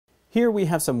Here we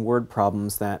have some word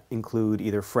problems that include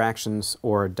either fractions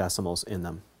or decimals in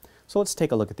them. So let's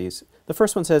take a look at these. The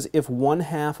first one says, if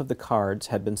 1/2 of the cards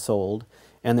had been sold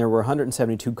and there were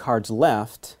 172 cards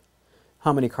left,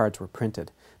 how many cards were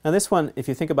printed? Now this one, if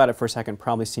you think about it for a second,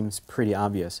 probably seems pretty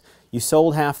obvious. You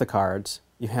sold half the cards,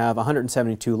 you have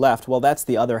 172 left, well that's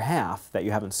the other half that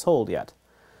you haven't sold yet.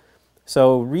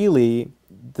 So really,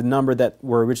 the number that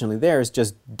were originally there is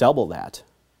just double that.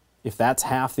 If that's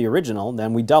half the original,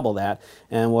 then we double that,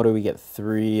 and what do we get?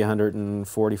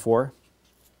 344?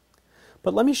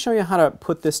 But let me show you how to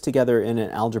put this together in an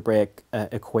algebraic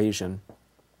equation,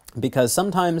 because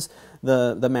sometimes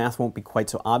the math won't be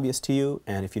quite so obvious to you,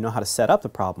 and if you know how to set up the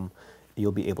problem,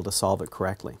 you'll be able to solve it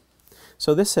correctly.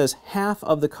 So this says half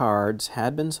of the cards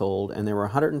had been sold and there were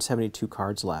 172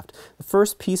 cards left. The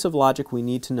first piece of logic we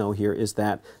need to know here is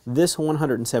that this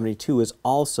 172 is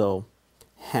also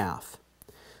half.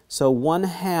 So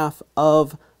 1/2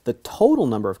 of the total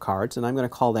number of cards, and I'm going to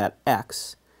call that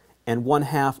x, and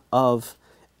 1/2 of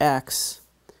x,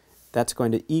 that's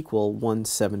going to equal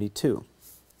 172.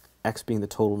 X being the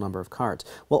total number of cards.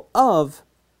 Well, of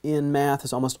in math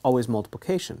is almost always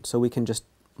multiplication, so we can just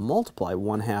multiply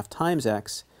 1/2 times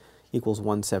x equals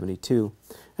 172.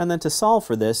 And then to solve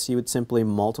for this, you would simply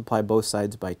multiply both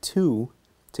sides by 2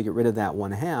 to get rid of that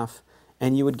 1/2,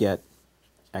 and you would get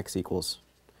x equals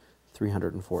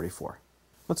 344.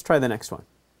 Let's try the next one.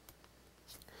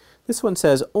 This one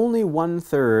says only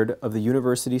 1/3 of the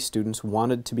university students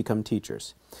wanted to become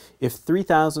teachers. If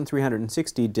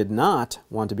 3,360 did not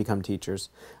want to become teachers,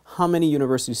 how many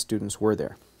university students were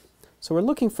there? So we're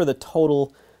looking for the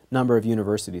total number of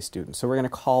university students. So we're going to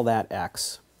call that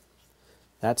x.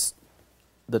 That's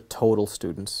the total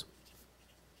students.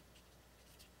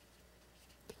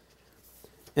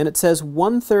 And it says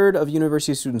 1/3 of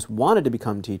university students wanted to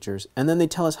become teachers, and then they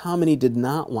tell us how many did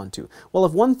not want to. Well,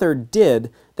 if 1/3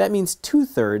 did, that means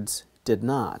 2/3 did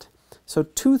not. So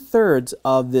 2/3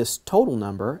 of this total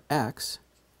number, x,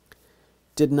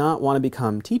 did not want to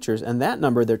become teachers, and that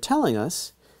number they're telling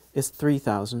us is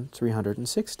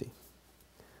 3,360.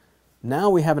 Now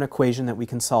we have an equation that we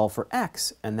can solve for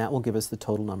x, and that will give us the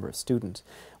total number of students.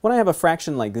 When I have a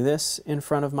fraction like this in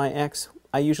front of my x,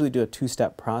 I usually do a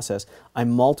two-step process. I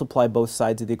multiply both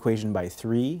sides of the equation by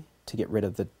 3 to get rid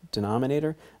of the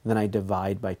denominator, and then I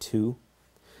divide by 2.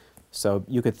 So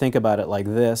you could think about it like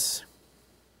this,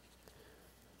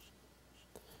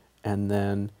 and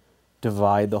then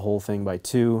divide the whole thing by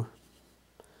 2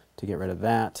 to get rid of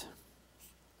that.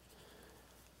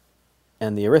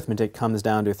 And the arithmetic comes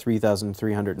down to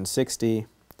 3,360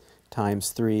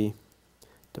 times 3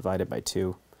 divided by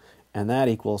 2, and that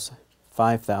equals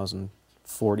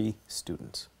 5,040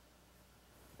 students.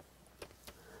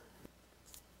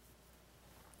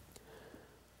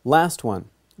 Last one.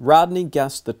 Rodney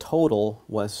guessed the total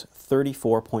was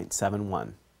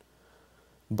 34.71,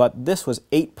 but this was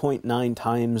 8.9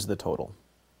 times the total.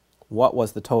 What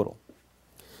was the total?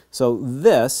 So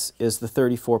this is the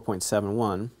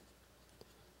 34.71,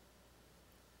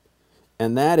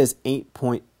 and that is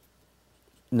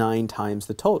 8.9 times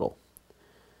the total.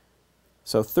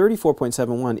 So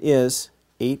 34.71 is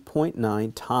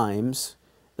 8.9 times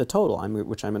the total,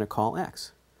 which I'm going to call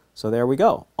x. So there we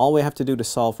go. All we have to do to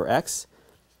solve for x,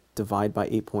 divide by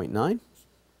 8.9.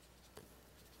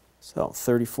 So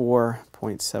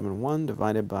 34.71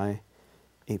 divided by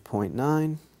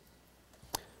 8.9,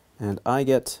 and I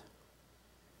get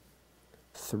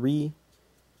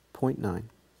 3.9.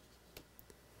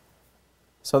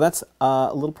 So that's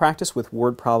a little practice with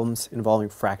word problems involving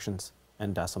fractions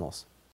and decimals.